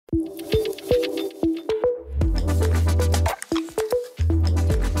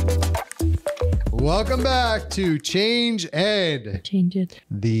Welcome back to Change Ed. Change it.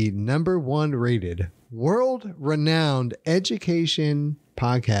 The #1 rated, world-renowned education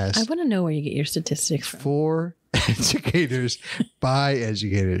podcast. I want to know where you get your statistics from. For educators by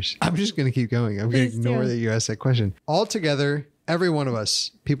educators. I'm just going to keep going. I'm going to ignore that you asked that question. Altogether, every one of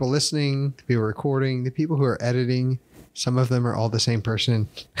us, people listening, the people recording, the people who are editing, some of them are all the same person.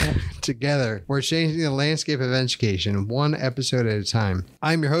 Together, we're changing the landscape of education one episode at a time.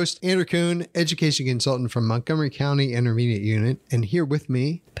 I'm your host, Andrew Kuhn, education consultant from Montgomery County Intermediate Unit. And here with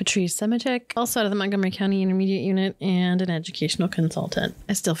me, Patrice Semitek, also out of the Montgomery County Intermediate Unit and an educational consultant.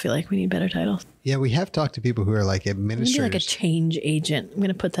 I still feel like we need better titles. Yeah, we have talked to people who are like administrators. Maybe like a change agent. I'm going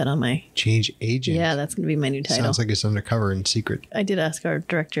to put that on my... Change agent? Yeah, that's going to be my new title. Sounds like it's undercover and secret. I did ask our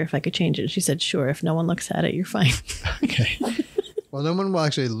director if I could change it. She said, sure, if no one looks at it, you're fine. Okay. Well, no one will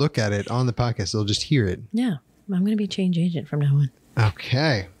actually look at it on the podcast. They'll just hear it. Yeah, I'm going to be change agent from now on.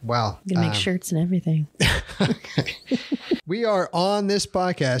 Okay. Wow. I'm going to make shirts and everything. Okay. We are on this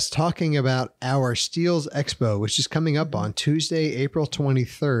podcast talking about our Steels Expo, which is coming up on Tuesday, April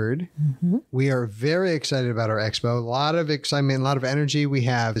 23rd. Mm-hmm. We are very excited about our expo. A lot of excitement, a lot of energy.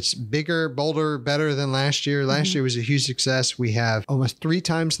 It's bigger, bolder, better than last year. Last year was a huge success. We have almost 3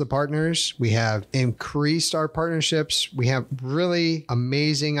 times the partners. We have increased our partnerships. We have really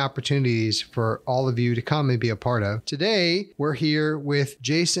amazing opportunities for all of you to come and be a part of. Today, we're here with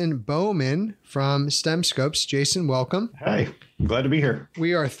Jason Baughman from STEMScopes. Jason, welcome. Hi, I'm glad to be here.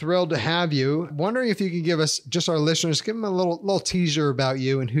 We are thrilled to have you. Wondering if you could give us, just our listeners, give them a little teaser about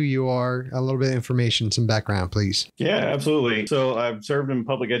you and who you are, a little bit of information, some background, please. Yeah, absolutely. So I've served in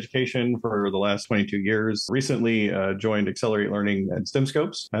public education for the last 22 years. Recently joined Accelerate Learning at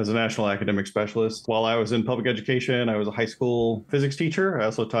STEMScopes as a national academic specialist. While I was in public education, I was a high school physics teacher. I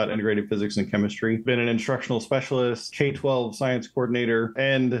also taught integrated physics and chemistry. Been an instructional specialist, K-12 science coordinator,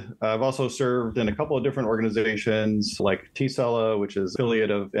 and I've also served in a couple of different organizations like TCELA, which is affiliate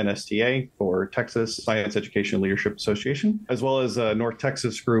of NSTA for Texas Science Education Leadership Association, as well as a North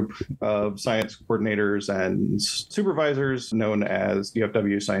Texas group of science coordinators and supervisors known as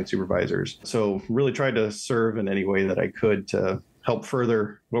DFW Science Supervisors. So really tried to serve in any way that I could to help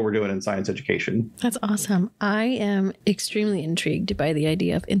further what we're doing in science education. That's awesome. I am extremely intrigued by the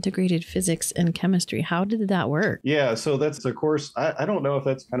idea of integrated physics and chemistry. How did that work? Yeah, so that's a course. I don't know if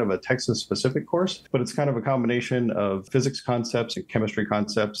that's kind of a Texas specific course, but it's kind of a combination of physics concepts and chemistry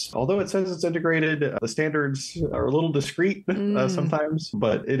concepts. Although it says it's integrated, the standards are a little discrete sometimes,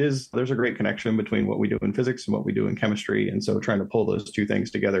 but there's a great connection between what we do in physics and what we do in chemistry. And so trying to pull those two things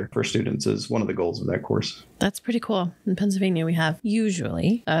together for students is one of the goals of that course. That's pretty cool. In Pennsylvania, we have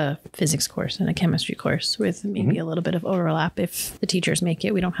usually a physics course and a chemistry course with maybe a little bit of overlap if the teachers make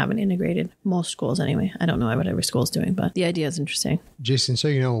it. We don't have an integrated, most schools anyway. I don't know what every school's doing, but the idea is interesting. Jason, so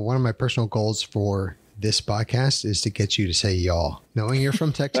you know, one of my personal goals for this podcast is to get you to say y'all. Knowing you're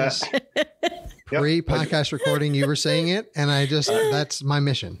from Texas, pre-podcast recording, you were saying it, and that's my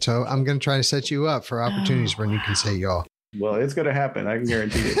mission. So I'm going to try to set you up for opportunities when you can say y'all. Well, it's going to happen. I can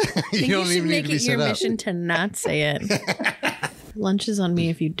guarantee it. You don't even need to be set up. Your mission to not say it. Lunch is on me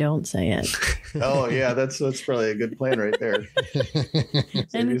if you don't say it. Oh, yeah, that's probably a good plan right there.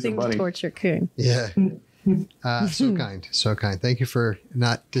 Anything to torture Kuhn. Yeah. So kind. So kind. Thank you for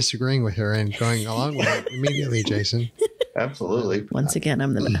not disagreeing with her and going along with it immediately, Jason. Absolutely. Once again,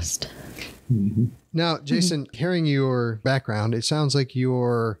 I'm the best. Now, Jason, hearing your background, it sounds like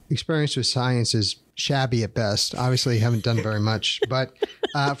your experience with science is shabby at best. Obviously, you haven't done very much, but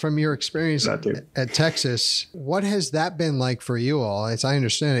from your experience at Texas, what has that been like for you all? As I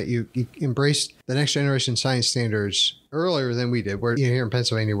understand it, you embraced the next generation science standards earlier than we did. We're here in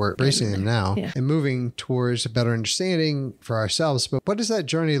Pennsylvania, we're embracing them now and moving towards a better understanding for ourselves. But what does that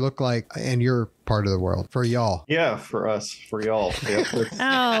journey look like in your part of the world for y'all? Yeah, for us, for y'all. Yeah.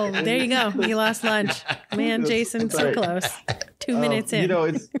 Oh, there you go. You lost lunch. Man, Jason, so close. 2 minutes in. You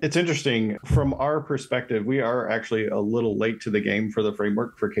know, it's interesting. From our perspective, we are actually a little late to the game for the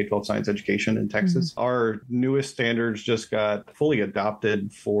framework for K-12 science education in Texas. Our newest standards just got fully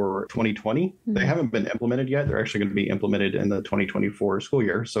adopted for 2020. They haven't been implemented yet. They're actually going to be implemented in the 2024 school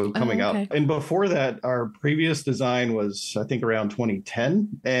year. So coming up. And before that, our previous design was, I think, around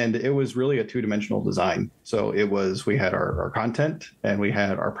 2010. And it was really a two-dimensional design. So we had our content and we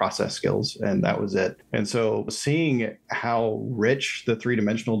had our process skills, and that was it. And so seeing how rich the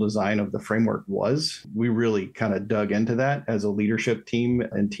three-dimensional design of the framework was, we really kind of dug into that as a leadership team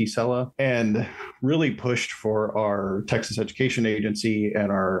in TCELA and really pushed for our Texas Education Agency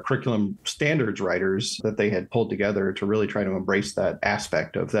and our curriculum standards writers that they had pulled together to really try to embrace that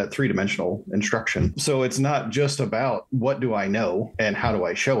aspect of that three-dimensional instruction. So it's not just about what do I know and how do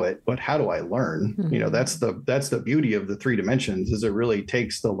I show it, but how do I learn? You know, that's the beauty of the three dimensions, is it really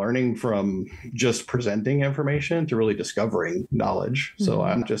takes the learning from just presenting information to really discovering knowledge. So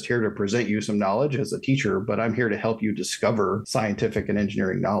I'm just here to present you some knowledge as a teacher, but I'm here to help you discover scientific and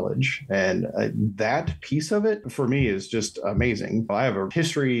engineering knowledge. And that piece of it for me is just amazing. I have a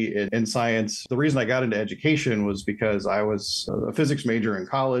history in science. The reason I got into education was because I was a physics major in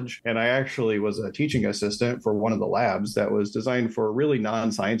college, and I actually was a teaching assistant for one of the labs that was designed for really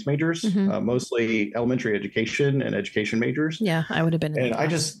non-science majors, mostly elementary education and education majors. Yeah, I would have been. And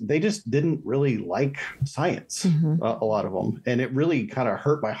they just didn't really like science, a lot of them. And it really kind of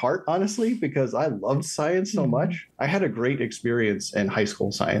hurt my heart, honestly, because I loved science so much. I had a great experience in high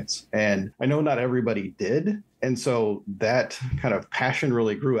school science, and I know not everybody did. And so that kind of passion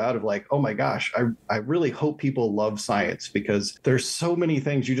really grew out of like, oh my gosh, I really hope people love science, because there's so many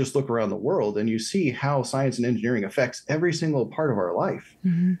things. You just look around the world and you see how science and engineering affects every single part of our life.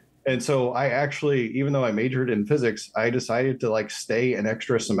 And so I actually, even though I majored in physics, I decided to like stay an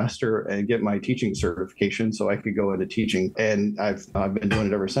extra semester and get my teaching certification so I could go into teaching. And I've been doing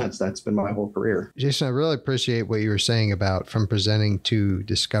it ever since. That's been my whole career. Jason, I really appreciate what you were saying about from presenting to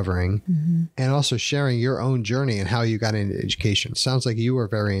discovering, and also sharing your own journey and how you got into education. Sounds like you were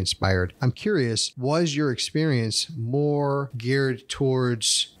very inspired. I'm curious, was your experience more geared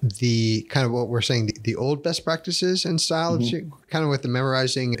towards the kind of what we're saying, the old best practices and style, kind of with the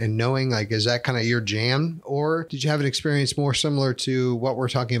memorizing and knowing, like, is that kind of your jam? Or did you have an experience more similar to what we're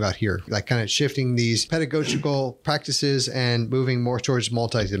talking about here, like kind of shifting these pedagogical practices and moving more towards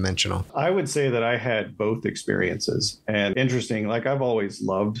multidimensional? I would say that I had both experiences. And interesting, like I've always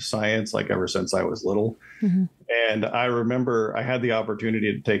loved science, like ever since I was little. And I remember I had the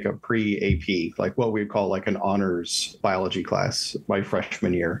opportunity to take a pre-AP, like what we'd call like an honors biology class my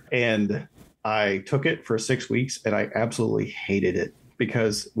freshman year. And I took it for 6 weeks and I absolutely hated it,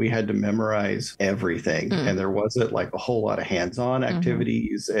 because we had to memorize everything and there wasn't like a whole lot of hands-on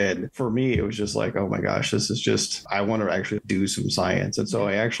activities. And for me, it was just like, oh my gosh, this is just, I want to actually do some science. And so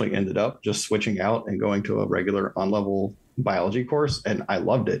I actually ended up just switching out and going to a regular on-level biology course. And I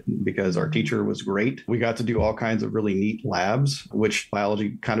loved it because our teacher was great. We got to do all kinds of really neat labs, which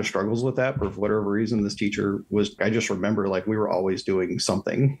biology kind of struggles with that. But for whatever reason, this teacher was, I just remember like we were always doing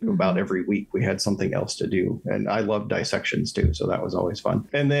something about every week. We had something else to do. And I loved dissections too. So that was always fun.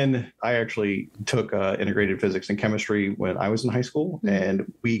 And then I actually took integrated physics and chemistry when I was in high school,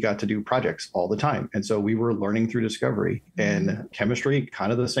 and we got to do projects all the time. And so we were learning through discovery, and chemistry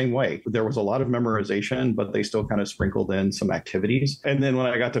kind of the same way. There was a lot of memorization, but they still kind of sprinkled in some activities. And then when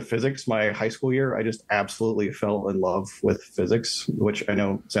I got to physics, my high school year, I just absolutely fell in love with physics, which I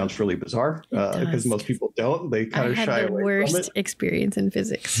know sounds really bizarre because most people don't. They kind of shy away from it. I had the worst experience in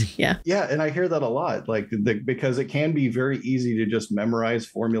physics. Yeah. Yeah. And I hear that a lot, like because it can be very easy to just memorize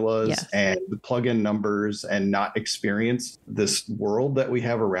formulas and plug in numbers and not experience this world that we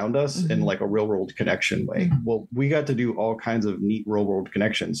have around us in like a real world connection way. Well, we got to do all kinds of neat real world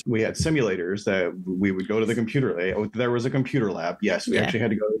connections. We had simulators that we would go to the computer. There was a computer lab. Yes, we actually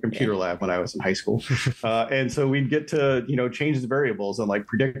had to go to the computer lab when I was in high school. And so we'd get to, change the variables and like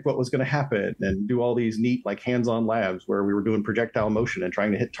predict what was going to happen and do all these neat like hands-on labs where we were doing projectile motion and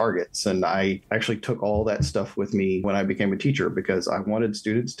trying to hit targets. And I actually took all that stuff with me when I became a teacher, because I wanted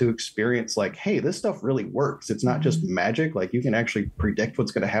students to experience like, hey, this stuff really works. It's not just magic. Like you can actually predict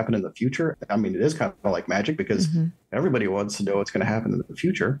what's going to happen in the future. I mean, it is kind of like magic because everybody wants to know what's going to happen in the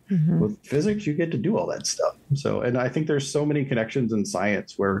future. With physics, you get to do all that stuff. So, and I think there's so many connections in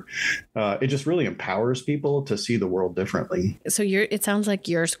science where it just really empowers people to see the world differently. So it sounds like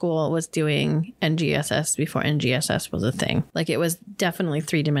your school was doing NGSS before NGSS was a thing. Like it was definitely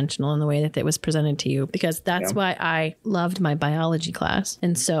three-dimensional in the way that it was presented to you, because that's why I loved my biology class.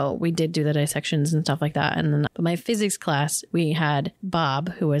 And so we did do the dissections and stuff like that. And then my physics class, we had Bob,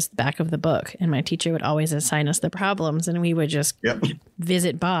 who was the back of the book, and my teacher would always assign us the problems, and we would just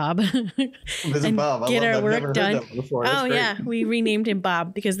visit Bob and Bob. get our work done. Oh yeah, we renamed him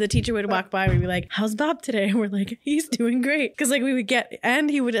Bob because the teacher would walk by and we'd be like, how's Bob today? And we're like, he's doing great. Because like we would get, and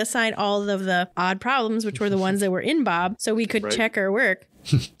he would assign all of the odd problems, which were the ones that were in Bob, so we could check our work.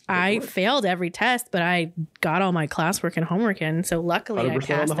 I failed every test, but I got all my classwork and homework in. So luckily I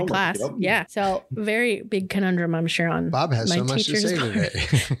passed the class. Yep. Yeah. So very big conundrum, I'm sure, on Bob has my so much to teacher's say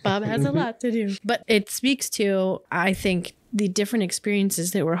today. Bob has a lot to do. But it speaks to, I think, the different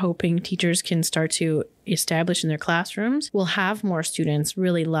experiences that we're hoping teachers can start to establish in their classrooms will have more students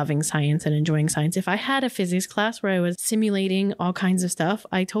really loving science and enjoying science. If I had a physics class where I was simulating all kinds of stuff,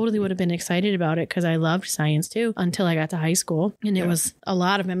 I totally would have been excited about it because I loved science too until I got to high school. And it was a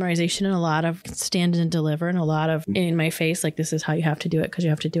lot of memorization and a lot of stand and deliver and a lot of in my face, like, this is how you have to do it because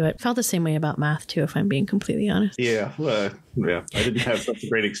you have to do it. Felt the same way about math too, if I'm being completely honest. Yeah. I didn't have such a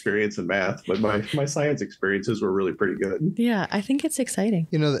great experience in math, but my science experiences were really pretty good. Yeah, I think it's exciting.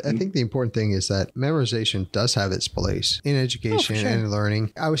 You know, I think the important thing is that memorization does have its place in education and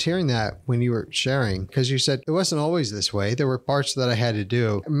learning. I was hearing that when you were sharing, because you said it wasn't always this way. There were parts that I had to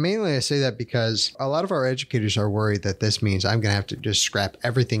do. Mainly I say that because a lot of our educators are worried that this means I'm going to have to just scrap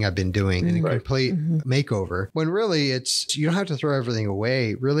everything I've been doing in a complete makeover. When really you don't have to throw everything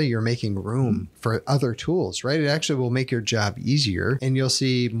away. Really, you're making room for other tools, right? It actually will make your job easier and you'll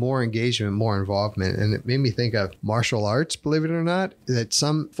see more engagement, more involvement. And it made me think of martial arts, believe it or not, that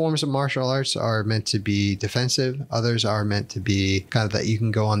some forms of martial arts are meant to be defensive. Others are meant to be kind of that you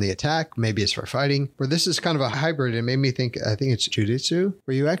can go on the attack. Maybe it's for fighting. Where this is kind of a hybrid. It made me think, I think it's jujitsu,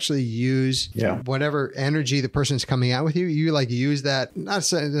 where you actually use whatever energy the person's coming out with you. You like use that, not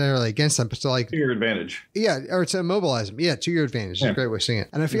necessarily against them, but to like... To your advantage. Yeah, or to immobilize them. Yeah, to your advantage. It's a great way of saying it.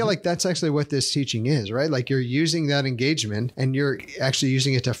 And I feel like that's actually what this teaching is, right? Like you're using that engagement and you're actually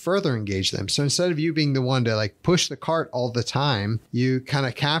using it to further engage them. So instead of you being the one to like push the cart all the time, you kind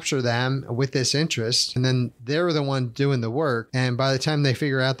of capture them with this interest and then they're the one doing the work. And by the time they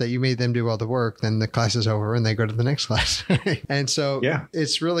figure out that you made them do all the work, then the class is over and they go to the next class. And so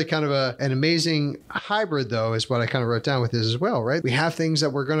it's really kind of an amazing hybrid, though, is what I kind of wrote down with this as well, right? We have things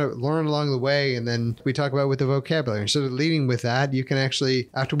that we're going to learn along the way. And then we talk about with the vocabulary. Instead of leading with that, you can actually,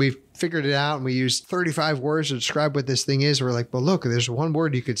 after we've figured it out and we used 35 words to describe what this thing is, we're like, well, look, there's one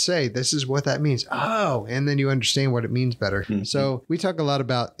word you could say. This is what that means. Oh, and then you understand what it means better. So we talk a lot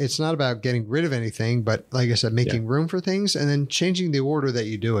about, it's not about getting rid of anything, but like I said, making room for things and then changing the order that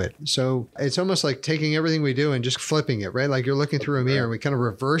you do it. So it's almost like taking everything we do and just flipping it, right? Like you're looking through a mirror and we kind of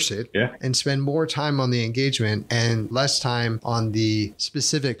reverse it and spend more time on the engagement and less time on the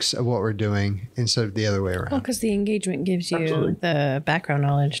specifics of what we're doing instead of the other way around. Well, because the engagement gives you the background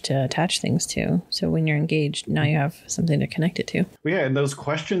knowledge to attach things to. So when you're engaged, now you have something to connect it to. Well, yeah, and those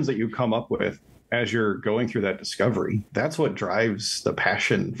questions that you come up with as you're going through that discovery, that's what drives the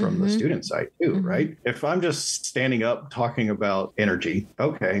passion from the student side too, right? If I'm just standing up talking about energy,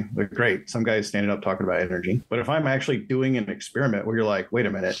 okay, great. Some guy's standing up talking about energy. But if I'm actually doing an experiment where you're like, wait a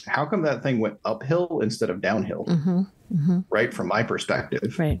minute, how come that thing went uphill instead of downhill? Right? From my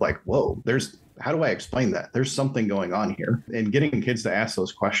perspective, like, whoa, how do I explain that? There's something going on here. And getting kids to ask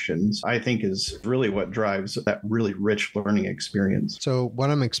those questions, I think, is really what drives that really rich learning experience. So what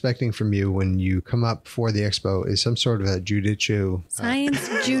I'm expecting from you when you come up for the expo is some sort of a jujitsu. Science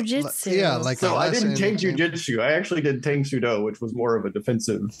jujitsu. Yeah, like so I didn't take jujitsu. I actually did Tang Sudo, which was more of a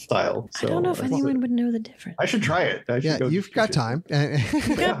defensive style. So I don't know if anyone would know the difference. I should try it. You've got time.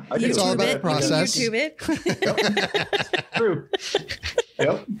 It's all about the process. You can YouTube it. True.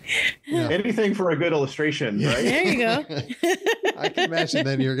 Yep. Yeah. Anything for a good illustration, right? There you go. I can imagine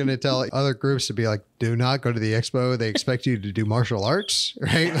then you're going to tell other groups to be like, do not go to the expo. They expect you to do martial arts,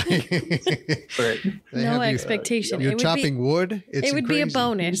 right? No expectation. You're chopping wood. It would be a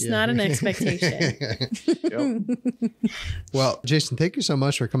bonus, not an expectation. Well, Jason, thank you so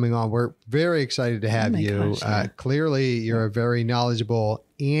much for coming on. We're very excited to have you. Clearly, you're a very knowledgeable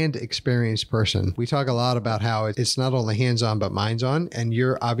and experienced person. We talk a lot about how it's not only hands-on, but minds-on, and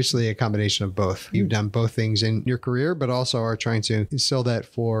you're obviously a combination of both. You've done both things in your career, but also are trying to instill that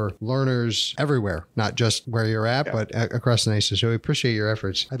for learners everywhere, not just where you're at, but across the nation. So we appreciate your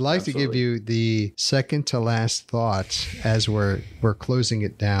efforts. I'd like to give you the second to last thought as we're closing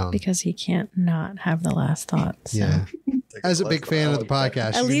it down. Because he can't not have the last thought. So. Yeah. As a big fan of the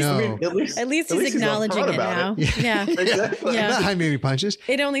podcast, at least he's acknowledging it now. Yeah. Exactly. I'm not hiding any punches.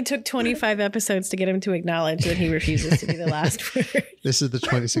 It only took 25 episodes to get him to acknowledge that he refuses to be the last word. This is the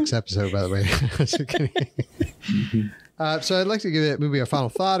 26th episode, by the way. So I'd like to give it maybe a final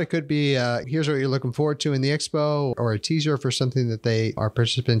thought. It could be, here's what you're looking forward to in the expo, or a teaser for something that our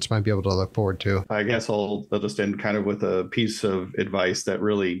participants might be able to look forward to. I guess I'll just end kind of with a piece of advice that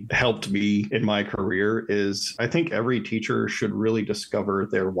really helped me in my career is I think every teacher should really discover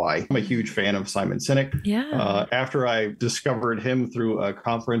their why. I'm a huge fan of Simon Sinek. Yeah. After I discovered him through a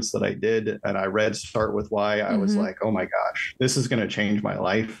conference that I did and I read Start With Why, I was like, oh my gosh, this is going to change my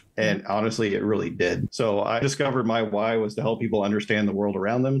life. And honestly, it really did. So I discovered my why was to help people understand the world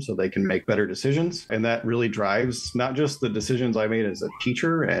around them so they can make better decisions. And that really drives not just the decisions I made as a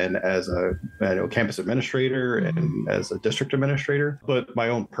teacher and as a campus administrator and as a district administrator, but my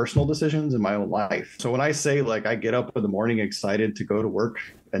own personal decisions in my own life. So when I say like I get up in the morning excited to go to work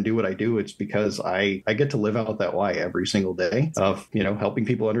and do what I do, it's because I get to live out that why every single day of, helping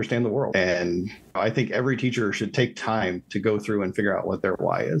people understand the world. And I think every teacher should take time to go through and figure out what their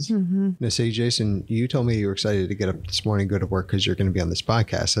why is. Now, say, Jason, you told me you were excited to get up this morning and go to work because you're going to be on this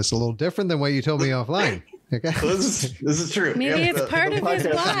podcast. That's a little different than what you told me offline. Okay. So this is true. Maybe it's part of his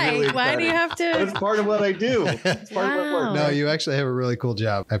why. Really why do you have to? It's part of what I do. It's part of what work. No, you actually have a really cool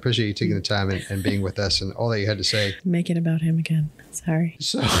job. I appreciate you taking the time and being with us and all that you had to say. Make it about him again. Sorry.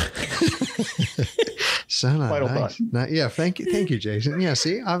 So not Final nice. Thank you, Jason. Yeah,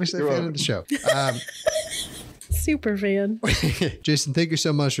 see, obviously a fan of the show. Super fan. Jason, thank you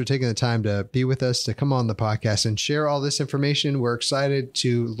so much for taking the time to be with us, to come on the podcast and share all this information. We're excited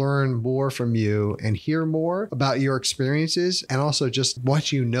to learn more from you and hear more about your experiences and also just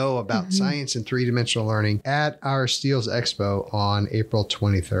what you know about science and three-dimensional learning at our Steels Expo on April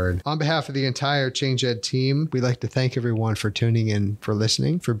 23rd. On behalf of the entire Change Ed team, we'd like to thank everyone for tuning in, for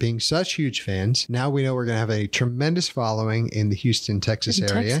listening, for being such huge fans. Now we know we're going to have a tremendous following in the Houston, Texas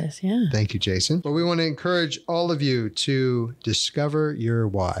area. Texas, yeah. Thank you, Jason. But we want to encourage all of you to discover your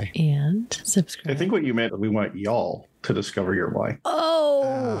why. And subscribe. I think what you meant, we want y'all to discover your why.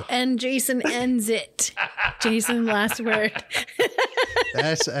 Oh, and Jason ends it. Jason, last word.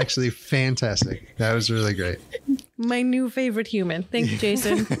 That's actually fantastic. That was really great. My new favorite human. Thank you,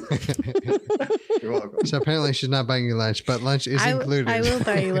 Jason. You're welcome. So apparently she's not buying you lunch, but lunch is included. I will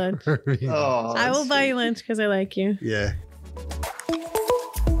buy you lunch. Oh, I will buy you lunch because I like you. Yeah.